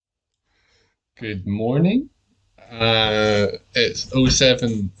Good morning. It's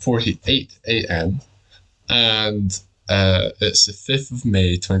 07:48 a.m. and it's the 5th of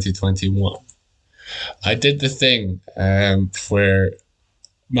May 2021. I did the thing where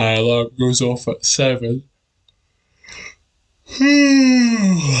my alarm goes off at 7 and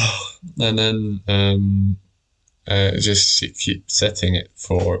then just keep setting it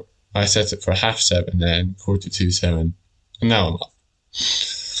for. I set it for half 7, then quarter to 7, and now I'm up.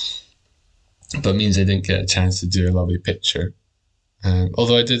 But means I didn't get a chance to do a lovely picture.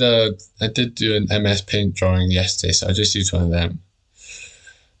 Although I did do an MS Paint drawing yesterday, so I just used one of them.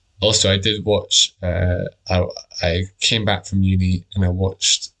 Also, I did watch. I came back from uni and I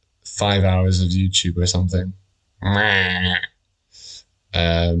watched 5 hours of YouTube or something.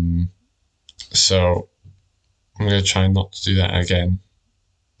 So I'm gonna try not to do that again.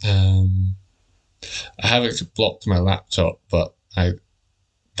 I haven't blocked my laptop, but I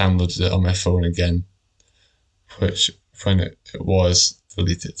downloaded it on my phone again, which when it was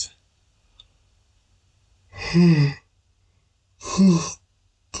deleted.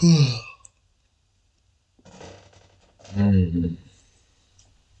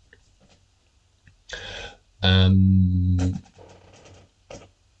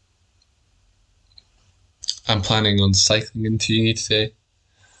 I'm planning on cycling into uni today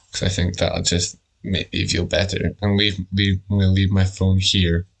because I think that'll just make me feel better. I'm gonna leave my phone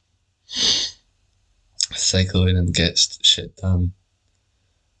here, cycle in and get shit done.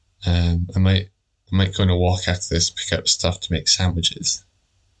 I might go on a walk after this, pick up stuff to make sandwiches,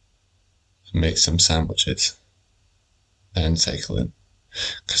 and make some sandwiches, and cycle in.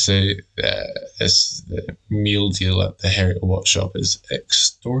 Because the meal deal at the Heriot Watch Shop is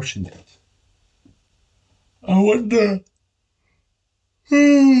extortionate. I wonder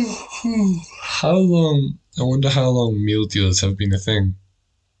how long. I wonder how long meal deals have been a thing.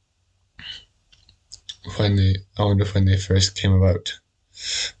 I wonder when they first came about.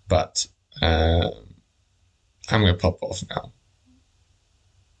 But I'm gonna pop off now.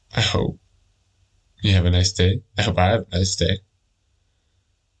 I hope you have a nice day. I hope I have a nice day.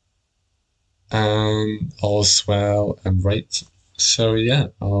 And all's well and right. So yeah,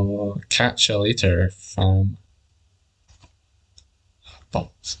 I'll catch you later, fam.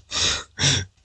 Balls.